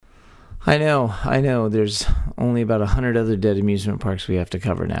I know. There's only about 100 other dead amusement parks we have to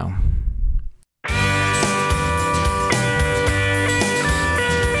cover now.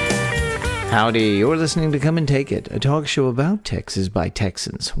 Howdy, you're listening to Come and Take It, a talk show about Texas by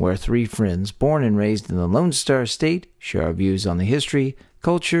Texans, where three friends born and raised in the Lone Star State share our views on the history,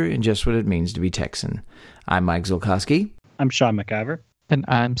 culture, and just what it means to be Texan. I'm Mike Zolkowski. I'm Sean McIver. And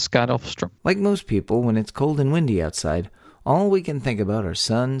I'm Scott Elfstrom. Like most people, when it's cold and windy outside, all we can think about are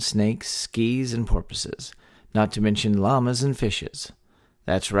sun, snakes, skis, and porpoises, not to mention llamas and fishes.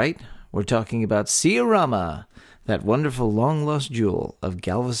 That's right, we're talking about Sea-O-Rama, that wonderful long-lost jewel of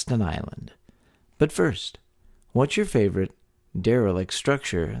Galveston Island. But first, what's your favorite derelict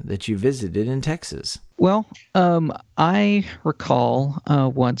structure that you visited in Texas? Well, I recall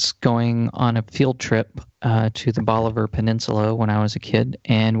once going on a field trip to the Bolivar Peninsula when I was a kid,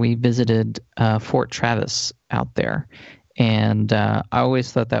 and we visited Fort Travis out there. And I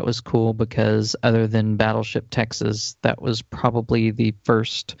always thought that was cool because other than Battleship Texas, that was probably the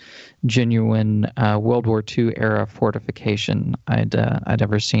first genuine World War II era fortification I'd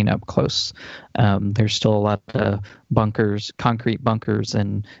ever seen up close. There's still a lot of bunkers, concrete bunkers,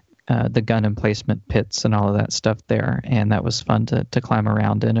 and the gun emplacement pits and all of that stuff there. And that was fun to climb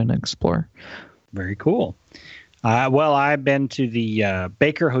around in and explore. Very cool. Well, I've been to the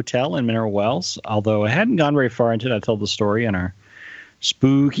Baker Hotel in Mineral Wells, although I hadn't gone very far into it. I told the story in our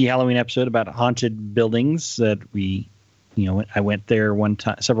spooky Halloween episode about haunted buildings that I went there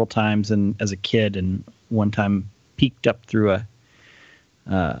several times and as a kid, and one time peeked up through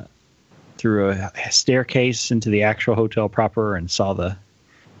a staircase into the actual hotel proper and saw the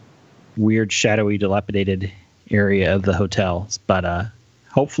weird, shadowy, dilapidated area of the hotel. But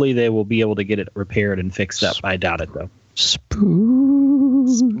hopefully they will be able to get it repaired and fixed up. I doubt it, though. Spooky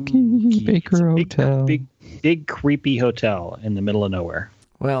Baker Hotel. Big, creepy hotel in the middle of nowhere.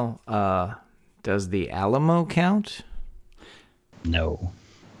 Well, does the Alamo count? No.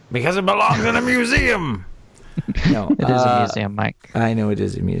 Because it belongs in a museum! No, it is a museum, Mike. I know it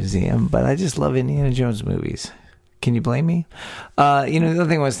is a museum, but I just love Indiana Jones movies. Can you blame me? The other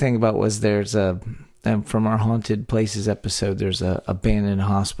thing I was thinking about was there's from our Haunted Places episode, there's a abandoned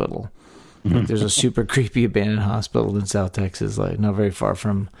hospital. Like, there's a super creepy abandoned hospital in South Texas, like not very far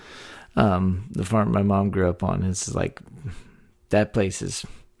from the farm my mom grew up on. It's like that place is,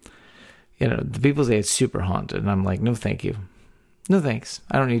 the people say it's super haunted, and I'm like, no, thank you, no thanks.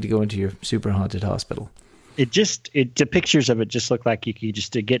 I don't need to go into your super haunted hospital. The pictures of it just look like you could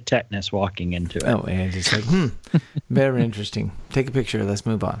just get tetanus walking into it. Oh, and it's like, very interesting. Take a picture. Let's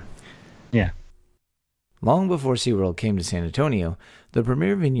move on. Yeah. Long before SeaWorld came to San Antonio, the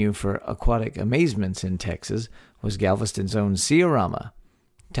premier venue for aquatic amazements in Texas was Galveston's own Sea-O-Rama.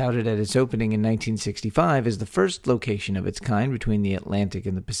 Touted at its opening in 1965 as the first location of its kind between the Atlantic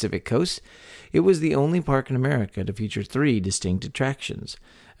and the Pacific coast, it was the only park in America to feature three distinct attractions: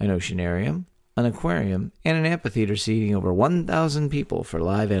 an oceanarium, an aquarium, and an amphitheater seating over 1,000 people for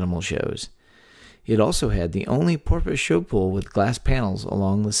live animal shows. It also had the only porpoise show pool with glass panels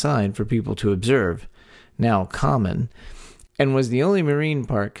along the side for people to observe, now common, and was the only marine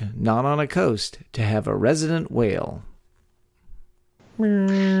park not on a coast to have a resident whale.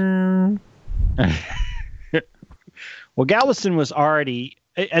 Well, Galveston was already,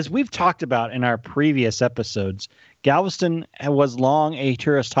 as we've talked about in our previous episodes, Galveston was long a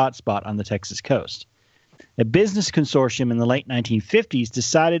tourist hotspot on the Texas coast. A business consortium in the late 1950s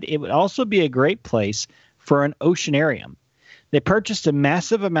decided it would also be a great place for an oceanarium. They purchased a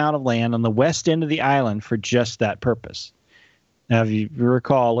massive amount of land on the west end of the island for just that purpose. Now, if you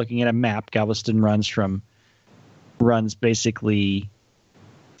recall, looking at a map, Galveston runs basically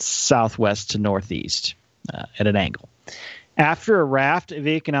southwest to northeast at an angle. After a raft of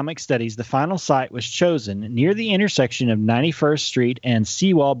economic studies, the final site was chosen near the intersection of 91st Street and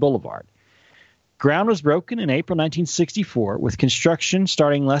Seawall Boulevard. Ground was broken in April 1964, with construction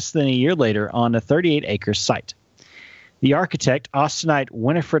starting less than a year later on a 38-acre site. The architect, Austinite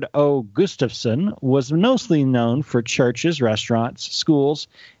Winifred O. Gustafson, was mostly known for churches, restaurants, schools,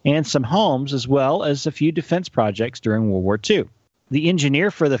 and some homes, as well as a few defense projects during World War II. The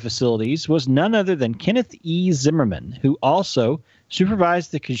engineer for the facilities was none other than Kenneth E. Zimmerman, who also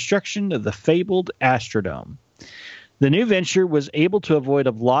supervised the construction of the fabled Astrodome. The new venture was able to avoid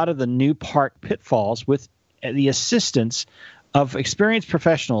a lot of the new park pitfalls with the assistance of experienced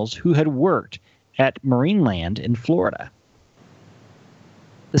professionals who had worked at Marineland in Florida.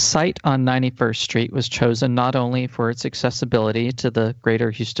 The site on 91st Street was chosen not only for its accessibility to the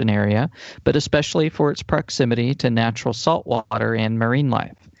greater Houston area, but especially for its proximity to natural saltwater and marine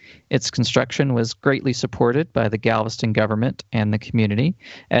life. Its construction was greatly supported by the Galveston government and the community,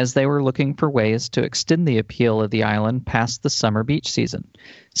 as they were looking for ways to extend the appeal of the island past the summer beach season.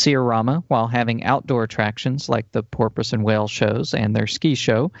 Sia-Rama, while having outdoor attractions like the porpoise and whale shows and their ski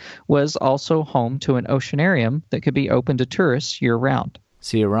show, was also home to an oceanarium that could be open to tourists year-round.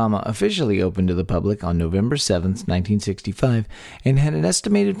 Sia-Rama officially opened to the public on November 7, 1965, and had an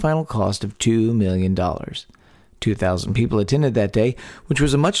estimated final cost of $2 million. 2,000 people attended that day, which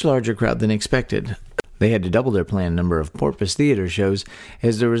was a much larger crowd than expected. They had to double their planned number of porpoise theater shows,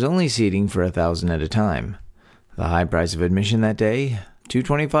 as there was only seating for 1,000 at a time. The high price of admission that day,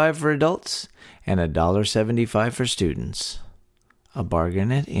 $2.25 for adults and $1.75 for students. A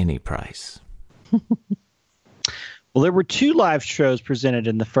bargain at any price. Well, there were 2 live shows presented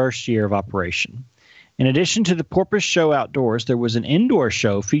in the first year of operation. In addition to the porpoise show outdoors, there was an indoor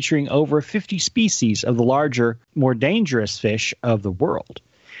show featuring over 50 species of the larger, more dangerous fish of the world.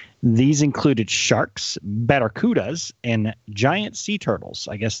 These included sharks, barracudas, and giant sea turtles.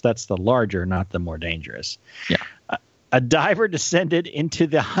 I guess that's the larger, not the more dangerous. Yeah. A diver descended into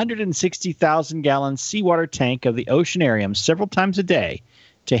the 160,000-gallon seawater tank of the oceanarium several times a day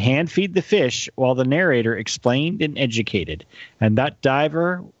to hand feed the fish while the narrator explained and educated. And that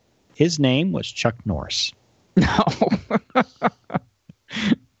diver, his name was Chuck Norris. No.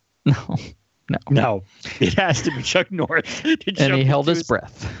 No. It has to be Chuck Norris. And he held his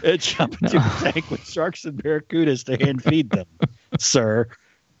breath. Jump into a tank with sharks and barracudas to hand feed them, sir.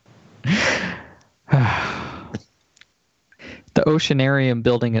 The oceanarium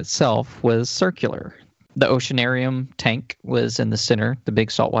building itself was circular. The oceanarium tank was in the center. The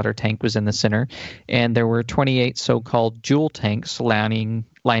big saltwater tank was in the center. And there were 28 so-called jewel tanks lining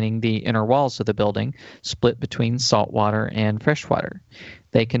the inner walls of the building, split between saltwater and freshwater.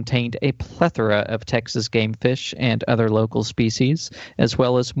 They contained a plethora of Texas game fish and other local species, as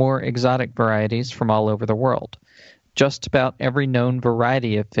well as more exotic varieties from all over the world. Just about every known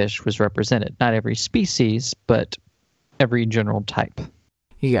variety of fish was represented. Not every species, but every general type.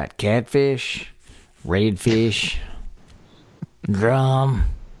 You got catfish, redfish, drum.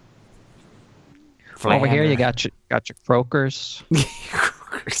 Over here, you got your croakers.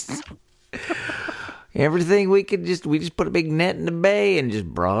 Everything we just put a big net in the bay and just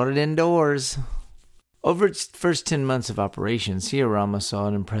brought it indoors. Over its first 10 months of operation, Sia-Rama saw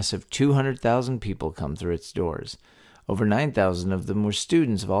an impressive 200,000 people come through its doors. Over 9,000 of them were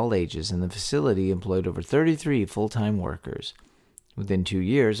students of all ages, and the facility employed over 33 full-time workers. Within 2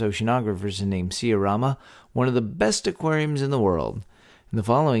 years, oceanographers named Sia-Rama one of the best aquariums in the world. And the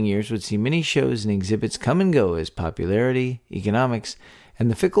following years would see many shows and exhibits come and go as popularity, economics, and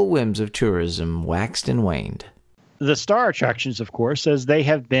the fickle whims of tourism waxed and waned. The star attractions, of course, as they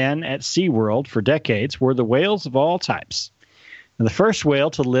have been at SeaWorld for decades, were the whales of all types. And the first whale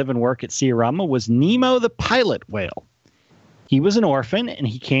to live and work at Sia-Rama was Nemo the pilot whale. He was an orphan, and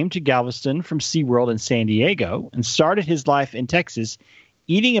he came to Galveston from SeaWorld in San Diego and started his life in Texas,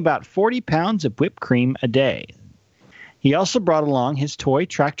 eating about 40 pounds of whipped cream a day. He also brought along his toy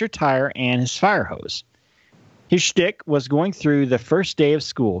tractor tire and his fire hose. His shtick was going through the first day of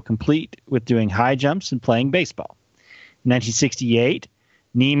school, complete with doing high jumps and playing baseball. In 1968,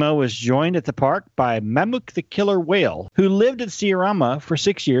 Nemo was joined at the park by Mamuk the killer whale, who lived at Sia-Rama for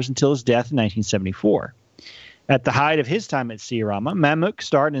 6 years until his death in 1974. At the height of his time at Sia-Rama, Mamuk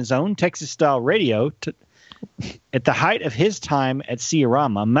starred in his own Texas-style radio. At the height of his time at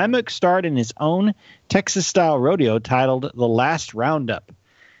Sia-Rama, Mamuk starred in his own Texas-style rodeo titled The Last Roundup.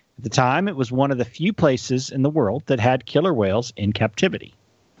 At the time, it was one of the few places in the world that had killer whales in captivity.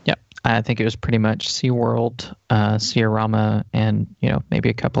 Yep, I think it was pretty much SeaWorld, Sia-Rama, and maybe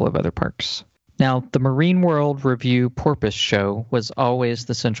a couple of other parks. Now, the Marine World Review Porpoise Show was always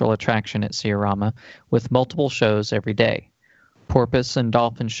the central attraction at Sia-Rama, with multiple shows every day. Porpoise and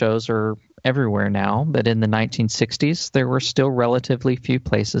dolphin shows are everywhere now, but in the 1960s, there were still relatively few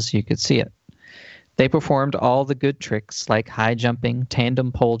places you could see it. They performed all the good tricks like high jumping,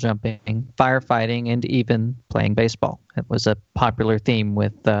 tandem pole jumping, firefighting, and even playing baseball. It was a popular theme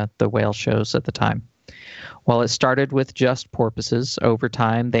with the whale shows at the time. While it started with just porpoises, over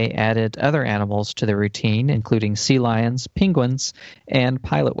time they added other animals to the routine, including sea lions, penguins, and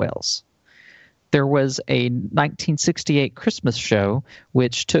pilot whales. There was a 1968 Christmas show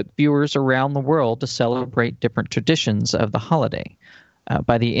which took viewers around the world to celebrate different traditions of the holiday.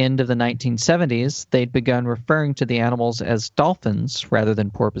 By the end of the 1970s, they'd begun referring to the animals as dolphins rather than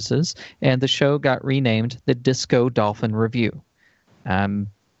porpoises, and the show got renamed the Disco Dolphin Review.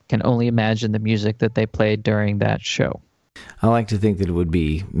 Can only imagine the music that they played during that show. I like to think that it would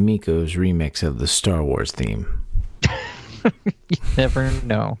be Miko's remix of the Star Wars theme. You never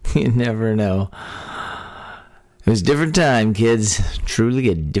know. You never know. It was a different time, kids. Truly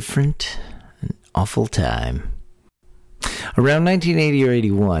a different and awful time. Around 1980 or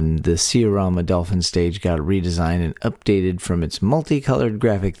 81, the Sia-Rama Dolphin stage got redesigned and updated from its multicolored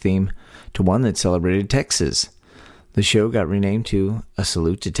graphic theme to one that celebrated Texas. The show got renamed to A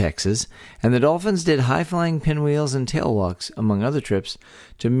Salute to Texas, and the Dolphins did high-flying pinwheels and tailwalks, among other trips,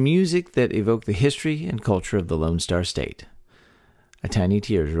 to music that evoked the history and culture of the Lone Star State. A tiny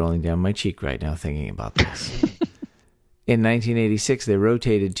tear is rolling down my cheek right now thinking about this. In 1986, they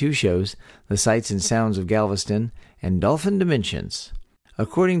rotated two shows, The Sights and Sounds of Galveston and Dolphin Dimensions.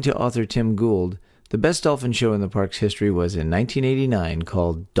 According to author Tim Gould, the best dolphin show in the park's history was in 1989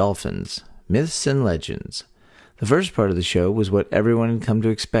 called Dolphins, Myths and Legends. The first part of the show was what everyone had come to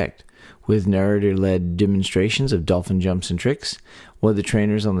expect, with narrator-led demonstrations of dolphin jumps and tricks, with the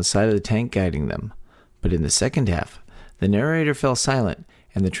trainers on the side of the tank guiding them. But in the second half, the narrator fell silent,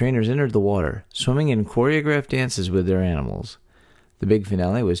 and the trainers entered the water, swimming in choreographed dances with their animals. The big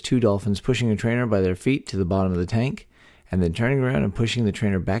finale was two dolphins pushing a trainer by their feet to the bottom of the tank, and then turning around and pushing the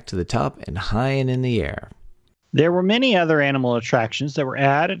trainer back to the top and high and in the air. There were many other animal attractions that were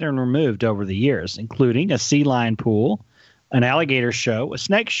added and removed over the years, including a sea lion pool, an alligator show, a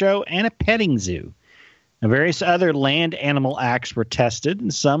snake show, and a petting zoo. Now, various other land animal acts were tested,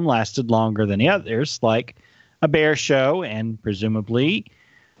 and some lasted longer than the others, like a bear show and presumably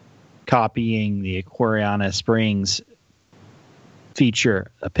copying the Aquariana Springs feature,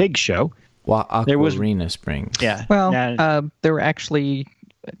 a pig show. Aquarina Springs. Yeah. Well, there were actually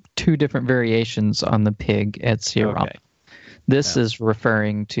two different variations on the pig at Sia-Rama. Okay. This is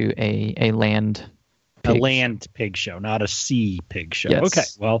referring to a land pig. A land pig show, not a sea pig show. Yes. Okay,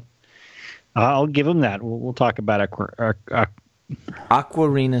 well, I'll give them that. We'll talk about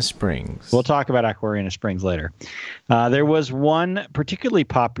Aquarina Springs. We'll talk about Aquarina Springs later. There was one particularly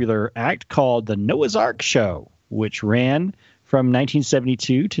popular act called the Noah's Ark Show, which ran from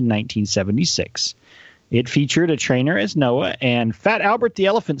 1972 to 1976. It featured a trainer as Noah and Fat Albert the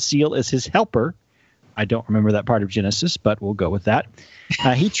elephant seal as his helper. I don't remember that part of Genesis, but we'll go with that.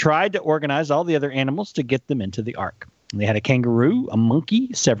 He tried to organize all the other animals to get them into the ark. They had a kangaroo, a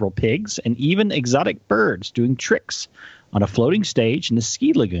monkey, several pigs, and even exotic birds doing tricks on a floating stage in the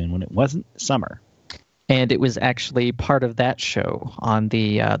ski lagoon when it wasn't summer. And it was actually part of that show on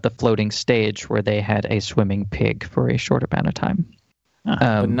the floating stage where they had a swimming pig for a short amount of time.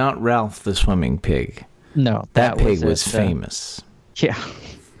 But not Ralph the swimming pig. No, that pig was famous. Yeah,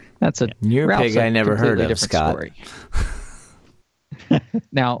 that's your Ralph's pig I never heard of, Scott. Story.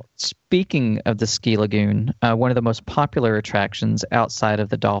 Now, speaking of the ski lagoon, one of the most popular attractions outside of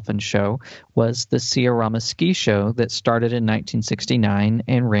the dolphin show was the Sia-Rama Ski Show that started in 1969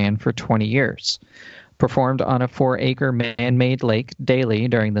 and ran for 20 years. Performed on a 4-acre man-made lake daily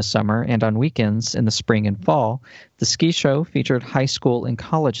during the summer and on weekends in the spring and fall, the ski show featured high school and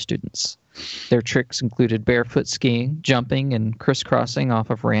college students. Their tricks included barefoot skiing, jumping, and crisscrossing off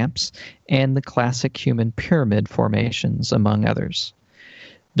of ramps, and the classic human pyramid formations, among others.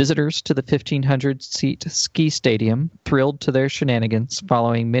 Visitors to the 1,500-seat ski stadium thrilled to their shenanigans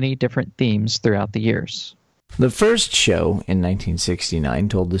following many different themes throughout the years. The first show in 1969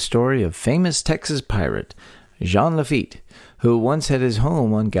 told the story of famous Texas pirate Jean Lafitte, who once had his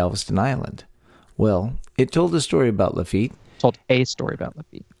home on Galveston Island. Well, it told a story about Lafitte. Told a story about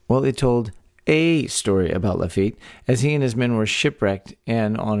Lafitte. Well, it told a story about Lafitte as he and his men were shipwrecked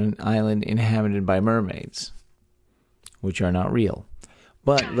and on an island inhabited by mermaids, which are not real.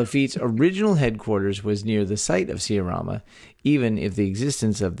 But Lafitte's original headquarters was near the site of Sia-Rama, even if the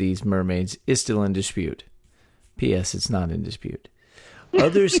existence of these mermaids is still in dispute. P.S. It's not in dispute.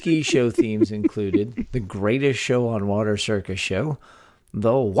 Other ski show themes included the Greatest Show on Water Circus Show,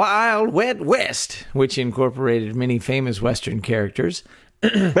 the Wild Wet West, which incorporated many famous Western characters.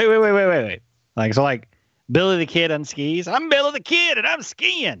 Wait. Like Billy the Kid on skis. I'm Billy the Kid and I'm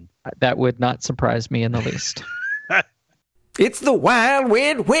skiing. That would not surprise me in the least. It's the Wild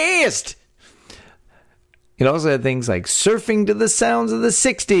Wet West. It also had things like Surfing to the Sounds of the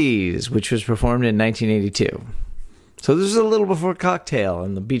 60s, which was performed in 1982. So this was a little before Cocktail,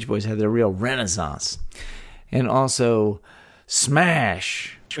 and the Beach Boys had their real renaissance. And also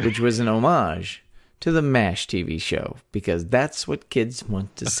Smash, which was an homage to the MASH TV show, because that's what kids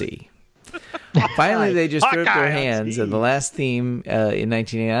want to see. Finally, they just threw up their hands, and the last theme in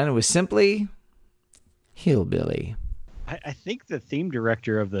 1989 was simply Hillbilly. I think the theme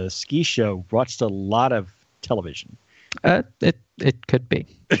director of the ski show watched a lot of television. It could be.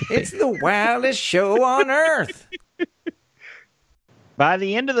 It's the wildest show on earth. By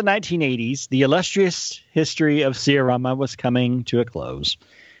the end of the 1980s, the illustrious history of Ciarama was coming to a close.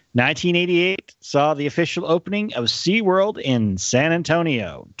 1988 saw the official opening of SeaWorld in San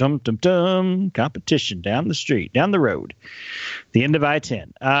Antonio. Dum, dum, dum. Competition down the street, down the road. The end of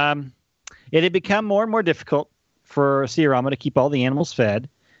I-10. It had become more and more difficult for Ciarama to keep all the animals fed,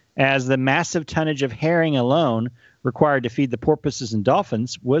 as the massive tonnage of herring alone required to feed the porpoises and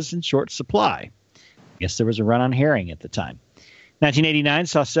dolphins was in short supply. I guess there was a run on herring at the time. 1989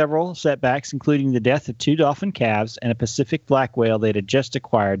 saw several setbacks, including the death of 2 dolphin calves and a Pacific black whale they had just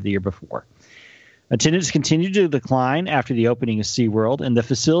acquired the year before. Attendance continued to decline after the opening of SeaWorld, and the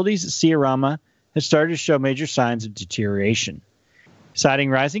facilities at Ciarama had started to show major signs of deterioration. Citing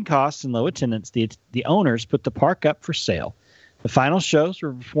rising costs and low attendance, the owners put the park up for sale. The final shows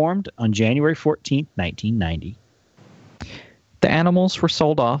were performed on January 14, 1990. The animals were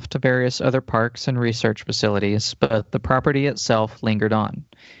sold off to various other parks and research facilities, but the property itself lingered on.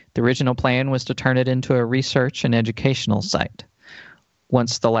 The original plan was to turn it into a research and educational site.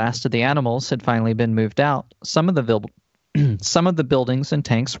 Once the last of the animals had finally been moved out, some of the buildings and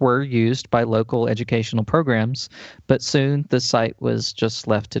tanks were used by local educational programs, but soon the site was just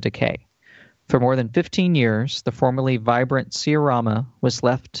left to decay. For more than 15 years, the formerly vibrant Ciarama was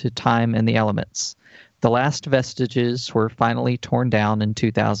left to time and the elements. The last vestiges were finally torn down in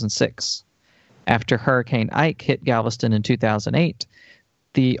 2006. After Hurricane Ike hit Galveston in 2008,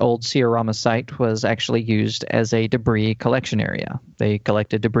 the old Ciarama site was actually used as a debris collection area. They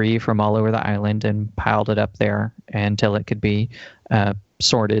collected debris from all over the island and piled it up there until it could be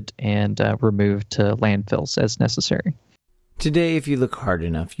sorted and removed to landfills as necessary. Today, if you look hard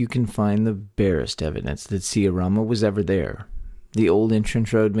enough, you can find the barest evidence that Ciarama was ever there. The old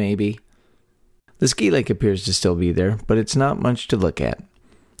entrance road, maybe. The ski lake appears to still be there, but it's not much to look at.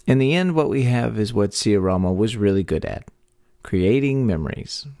 In the end, what we have is what Ciarama was really good at: creating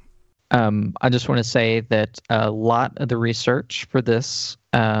memories. I just want to say that a lot of the research for this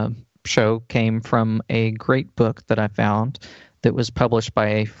show came from a great book that I found that was published by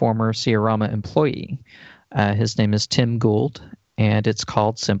a former Ciarama employee. His name is Tim Gould, and it's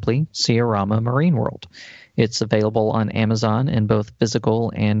called simply Ciarama Marine World. It's available on Amazon in both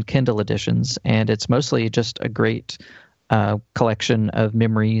physical and Kindle editions, and it's mostly just a great collection of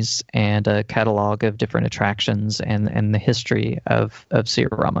memories and a catalog of different attractions and the history of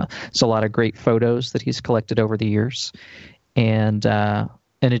Ciarama. So a lot of great photos that he's collected over the years. And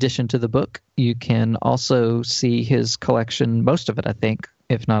in addition to the book, you can also see his collection, most of it, I think,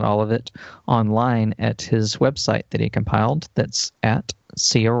 if not all of it, online at his website that he compiled. That's at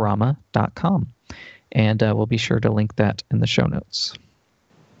ciarama.com. And we'll be sure to link that in the show notes.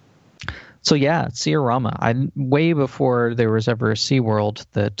 So yeah, Ciarama. Way before there was ever a SeaWorld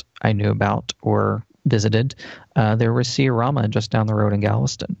that I knew about or visited, there was Ciarama just down the road in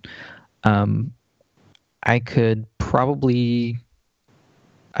Galveston. I could probably,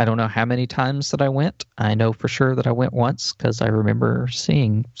 I don't know how many times that I went. I know for sure that I went once because I remember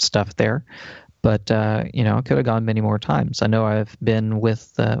seeing stuff there. But I could have gone many more times. I know I've been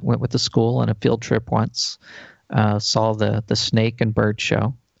went with the school on a field trip once. Saw the snake and bird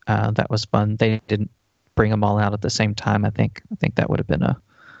show. That was fun. They didn't bring them all out at the same time. I think that would have been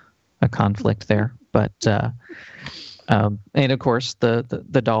a conflict there. But and of course the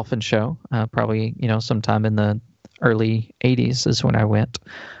dolphin show. Probably sometime in the early '80s is when I went.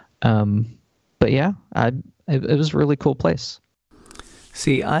 But yeah, it was a really cool place.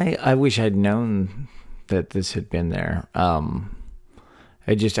 See, I wish I'd known that this had been there. I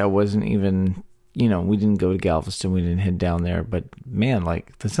wasn't even, we didn't go to Galveston. We didn't head down there. But man,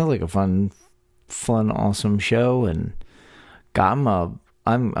 that sounds like a fun, awesome show. And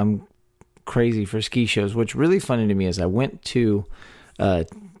I'm crazy for ski shows. What's really funny to me is I went to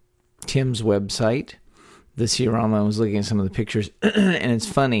Tim's website, the Ciarama. I was looking at some of the pictures, and it's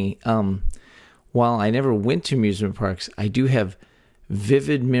funny. While I never went to amusement parks, I do have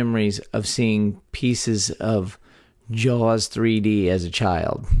vivid memories of seeing pieces of Jaws 3D as a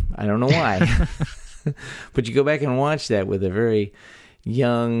child. I don't know why. But you go back and watch that with a very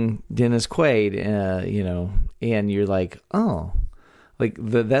young Dennis Quaid, and you're like, oh,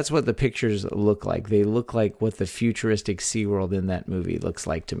 that's what the pictures look like. They look like what the futuristic SeaWorld in that movie looks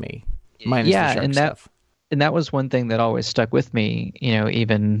like to me. Minus the shark stuff. And that was one thing that always stuck with me,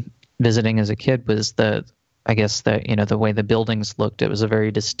 even visiting as a kid, was the way the buildings looked. It was a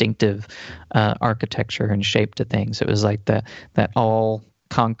very distinctive architecture and shape to things. It was like that all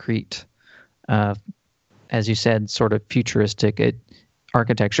concrete, as you said, sort of futuristic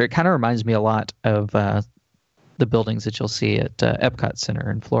architecture. It kind of reminds me a lot of the buildings that you'll see at Epcot Center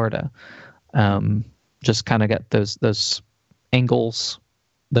in Florida. Just kind of got those angles,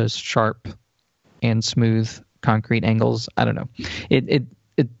 those sharp and smooth concrete angles. I don't know. It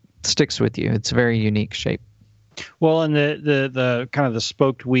sticks with you. It's a very unique shape. Well, and the kind of the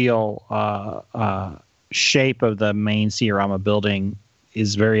spoked wheel shape of the main Ciarama building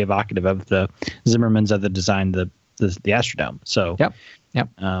is very evocative of the Zimmermans that designed the Astrodome. So Yep.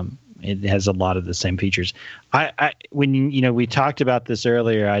 it has a lot of the same features. When we talked about this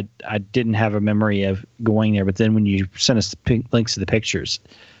earlier, I didn't have a memory of going there, but then when you sent us links to the pictures,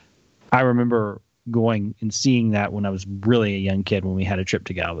 I remember going and seeing that when I was really a young kid when we had a trip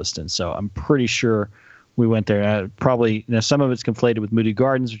to Galveston. So I'm pretty sure we went there. Probably some of it's conflated with Moody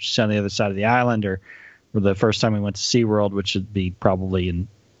Gardens, which is on the other side of the island, or the first time we went to SeaWorld, which would be probably in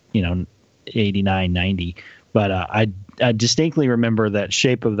 89, 90. But I distinctly remember that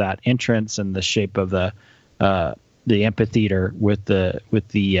shape of that entrance and the shape of the amphitheater with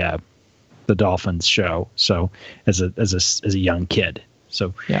the dolphins show. So as a young kid,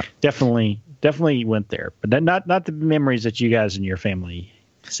 so yeah, definitely went there, but not the memories that you guys and your family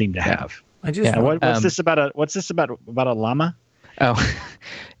seem to have. What's this about? What's this about a llama? Oh,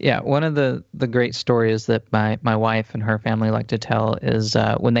 yeah. One of the great stories that my wife and her family like to tell is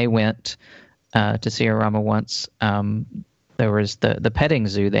when they went to Ciarama once, there was the petting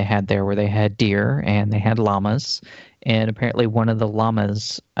zoo they had there where they had deer and they had llamas. And apparently one of the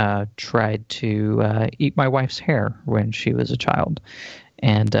llamas tried to eat my wife's hair when she was a child.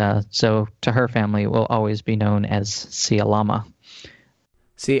 And so to her family, it will always be known as Cialama.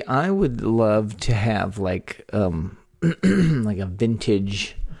 See, I would love to have like like a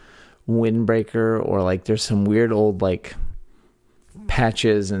vintage windbreaker, or like there's some weird old like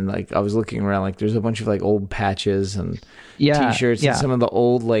patches, and like I was looking around, like there's a bunch of like old patches and t-shirts and some of the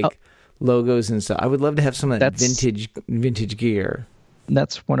old like logos and stuff. I would love to have some of that vintage gear.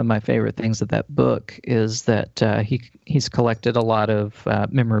 That's one of my favorite things of that book is that he's collected a lot of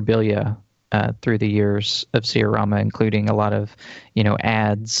memorabilia through the years of Ciarama, including a lot of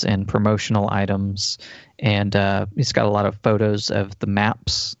ads and promotional items, and he's got a lot of photos of the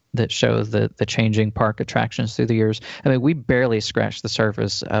maps that show the changing park attractions through the years. I mean, we barely scratched the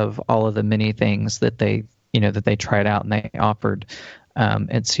surface of all of the many things that they tried out and they offered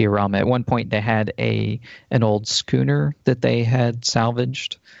at Ciarama. At one point, they had an old schooner that they had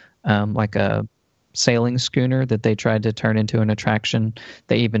salvaged, like a sailing schooner that they tried to turn into an attraction.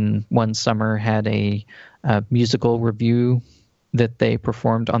 They even one summer had a musical review that they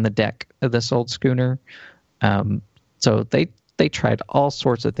performed on the deck of this old schooner. So they tried all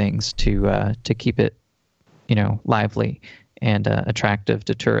sorts of things to keep it, lively and attractive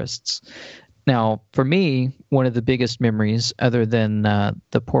to tourists. Now, for me, one of the biggest memories, other than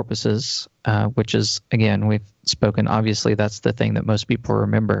the porpoises, which is, again, we've spoken, obviously that's the thing that most people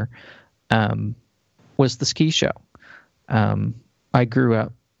remember, was the ski show. I grew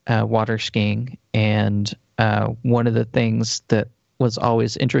up water skiing, and one of the things that was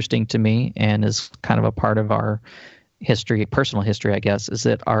always interesting to me and is kind of a part of our history, personal history, I guess, is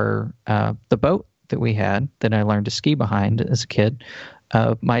that the boat that we had that I learned to ski behind as a kid,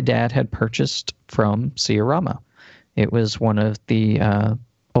 my dad had purchased from Ciarama. It was one of the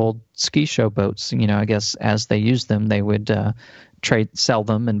old ski show boats. I guess as they used them, they would sell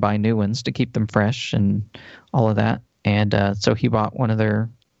them and buy new ones to keep them fresh and all of that. And so he bought one of their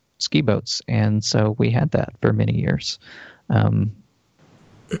ski boats, and so we had that for many years. Well,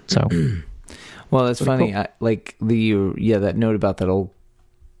 that's funny. Cool. That note about that old.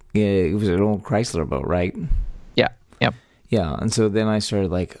 It was an old Chrysler boat, right? Yeah. Yep. Yeah, and so then I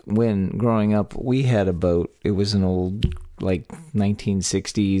started when growing up, we had a boat. It was an old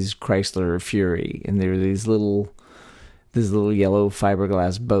 1960s Chrysler Fury, and there were this little yellow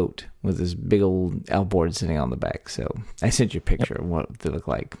fiberglass boat with this big old outboard sitting on the back. So I sent you a picture of what they look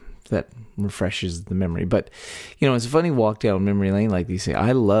like. That refreshes the memory. But it's a funny walk down memory lane, like you say.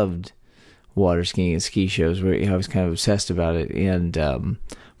 I loved water skiing and ski shows where I was kind of obsessed about it, and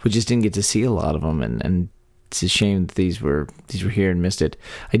we just didn't get to see a lot of them, and it's a shame that these were here and missed it.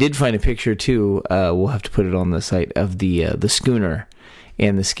 I did find a picture too. We'll have to put it on the site of the schooner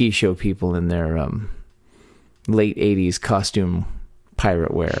and the ski show people in their late 80s costume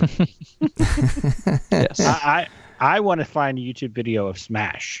pirate wear. Yes. I want to find a YouTube video of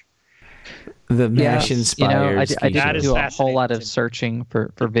Smash. The MASH inspired. I didn't do a whole lot of searching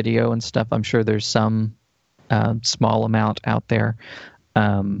for video and stuff. I'm sure there's some small amount out there.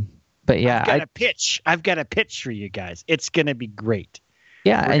 But yeah, I've got a pitch for you guys. It's going to be great.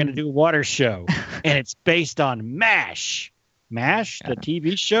 Yeah. We're going to do a water show, and it's based on MASH. MASH, the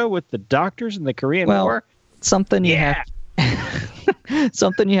TV show with the doctors in the Korean War. Something you have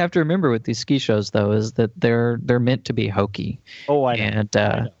Something you have to remember with these ski shows, though, is that they're meant to be hokey. Oh, I know. And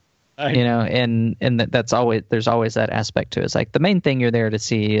I know. and that's always, there's always that aspect to it. It's like the main thing you're there to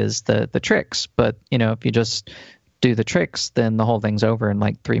see is the tricks, but if you just do the tricks, then the whole thing's over in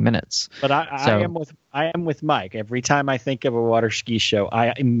like 3 minutes. But I am with Mike. Every time I think of a water ski show,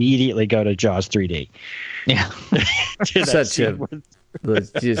 I immediately go to Jaws 3D. Yeah.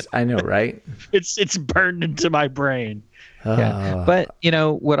 I know, right? It's burned into my brain. Yeah. But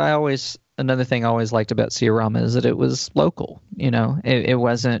another thing I always liked about Sia-Rama is that it was local. It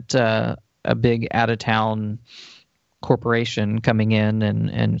wasn't a big out of town corporation coming in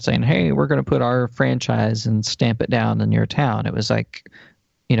and saying, hey, we're going to put our franchise and stamp it down in your town. It was like,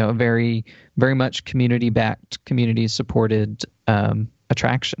 a very, very much community backed, community supported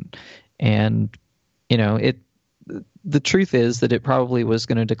attraction. And, the truth is that it probably was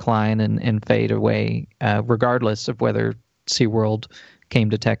going to decline and fade away, regardless of whether SeaWorld came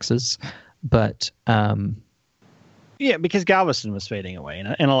to Texas. But yeah, because Galveston was fading away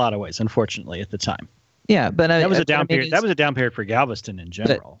in a lot of ways, unfortunately, at the time. Yeah, but that was a down period. That was a down period for Galveston in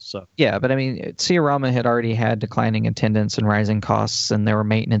general. But I mean, Sia-Rama had already had declining attendance and rising costs, and there were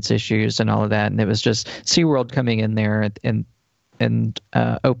maintenance issues and all of that. And it was just SeaWorld coming in there and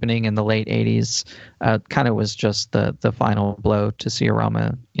opening in the late '80s, kind of was just the final blow to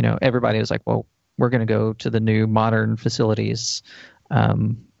Sia-Rama. Everybody was like, well, we're going to go to the new modern facilities,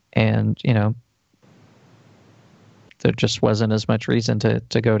 and there just wasn't as much reason to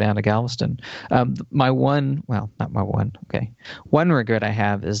go down to Galveston. One regret I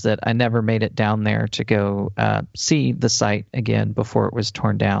have is that I never made it down there to go see the site again before it was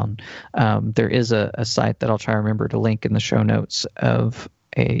torn down. There is a site that I'll try to remember to link in the show notes of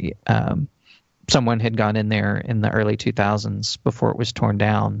someone had gone in there in the early 2000s before it was torn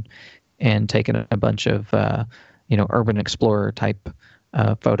down and taken a bunch of urban explorer type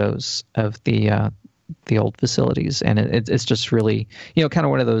photos of the old facilities, and it's just really kind of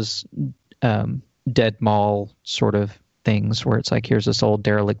one of those dead mall sort of things where it's like, here's this old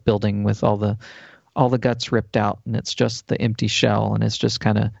derelict building with all the guts ripped out, and it's just the empty shell, and it's just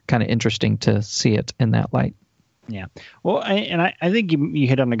kind of interesting to see it in that light. Yeah, well, I think you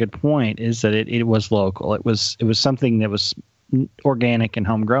hit on a good point, is that it was local. It was something that was organic and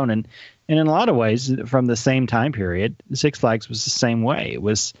homegrown, and in a lot of ways from the same time period. Six Flags was the same way. It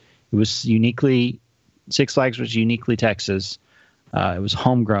was uniquely. Six Flags was uniquely Texas. It was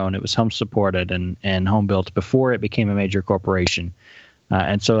homegrown. It was home supported and home built before it became a major corporation.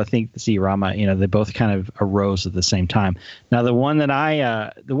 And so I think the Sia-Rama, they both kind of arose at the same time. Now, the one that I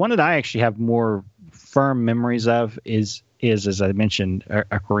actually have more firm memories of is as I mentioned,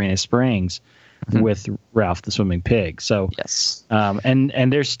 Aquarena Springs, mm-hmm. with Ralph the Swimming Pig. So yes,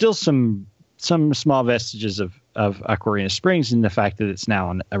 and there's still some small vestiges of Aquarena Springs in the fact that it's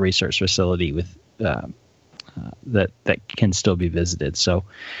now a research facility with. That can still be visited. So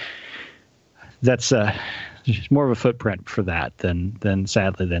that's more of a footprint for that than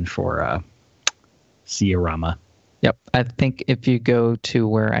sadly than for Sia-Rama. Yep, I think if you go to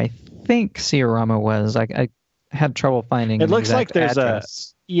where I think Sia-Rama was, I had trouble finding. It looks like there's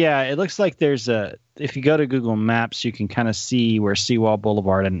address. It looks like there's if you go to Google Maps, you can kind of see where Seawall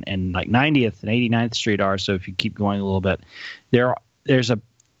Boulevard and like 90th and 89th Street are. So if you keep going a little bit,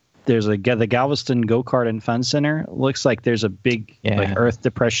 there's the Galveston Go-Kart and Fun Center. It looks like there's a big like earth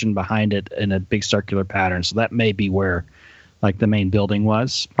depression behind it in a big circular pattern. So that may be where like the main building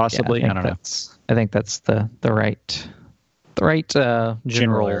was, possibly. I don't know. I think that's the right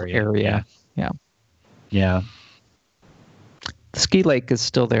general area. Yeah. The ski lake is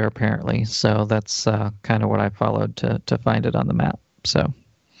still there apparently. So that's kind of what I followed to find it on the map. So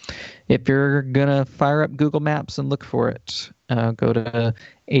if you're going to fire up Google Maps and look for it, go to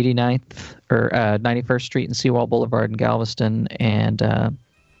 89th or 91st Street and Seawall Boulevard in Galveston, and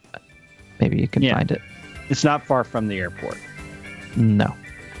maybe you can find it. It's not far from the airport. No.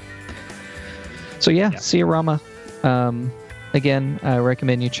 So Sia-Rama. Again, I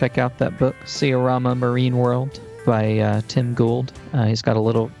recommend you check out that book, Sia-Rama Marine World by Tim Gould. He's got a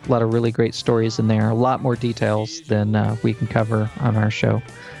lot of really great stories in there, a lot more details than we can cover on our show.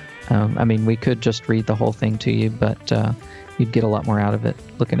 We could just read the whole thing to you, but you'd get a lot more out of it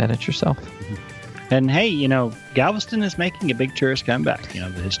looking at it yourself. And hey, Galveston is making a big tourist comeback. The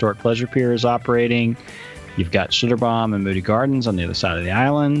historic pleasure pier is operating. You've got Schlitterbahn and Moody Gardens on the other side of the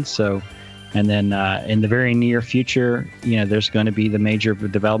island. So, and then in the very near future, there's going to be the major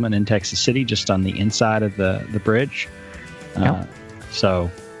development in Texas City, just on the inside of the bridge.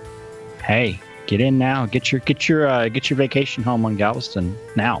 So, hey. Get in now. Get your vacation home on Galveston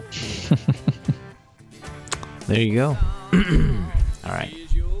now. There you go. All right.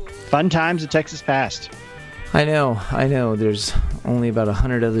 Fun times at Texas Past. I know. There's only about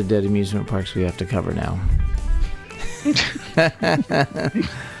 100 other dead amusement parks we have to cover now.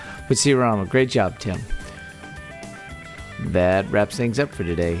 But Ciarama, great job, Tim. That wraps things up for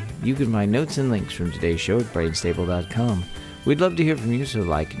today. You can find notes and links from today's show at brainstable.com. We'd love to hear from you, so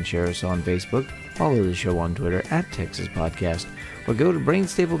like and share us on Facebook, follow the show on Twitter at Texas Podcast, or go to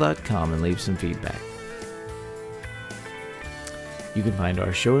brainstable.com and leave some feedback. You can find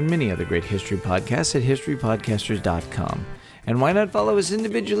our show and many other great history podcasts at historypodcasters.com. And why not follow us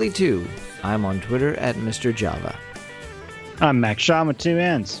individually too? I'm on Twitter at Mr. Java. I'm Max Shaw with 2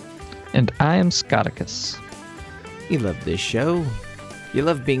 N's. And I am Scotticus. You love this show. You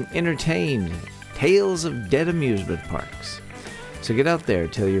love being entertained. Tales of dead amusement parks. So get out there,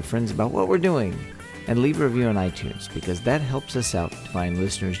 tell your friends about what we're doing, and leave a review on iTunes, because that helps us out to find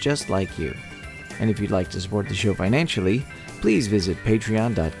listeners just like you. And if you'd like to support the show financially, please visit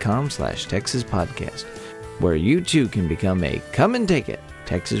patreon.com/Texas Podcast, where you too can become a Come and Take It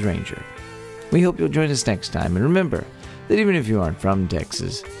Texas Ranger. We hope you'll join us next time, and remember that even if you aren't from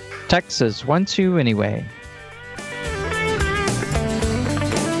Texas, Texas wants you anyway.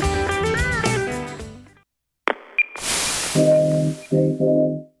 Thank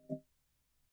you.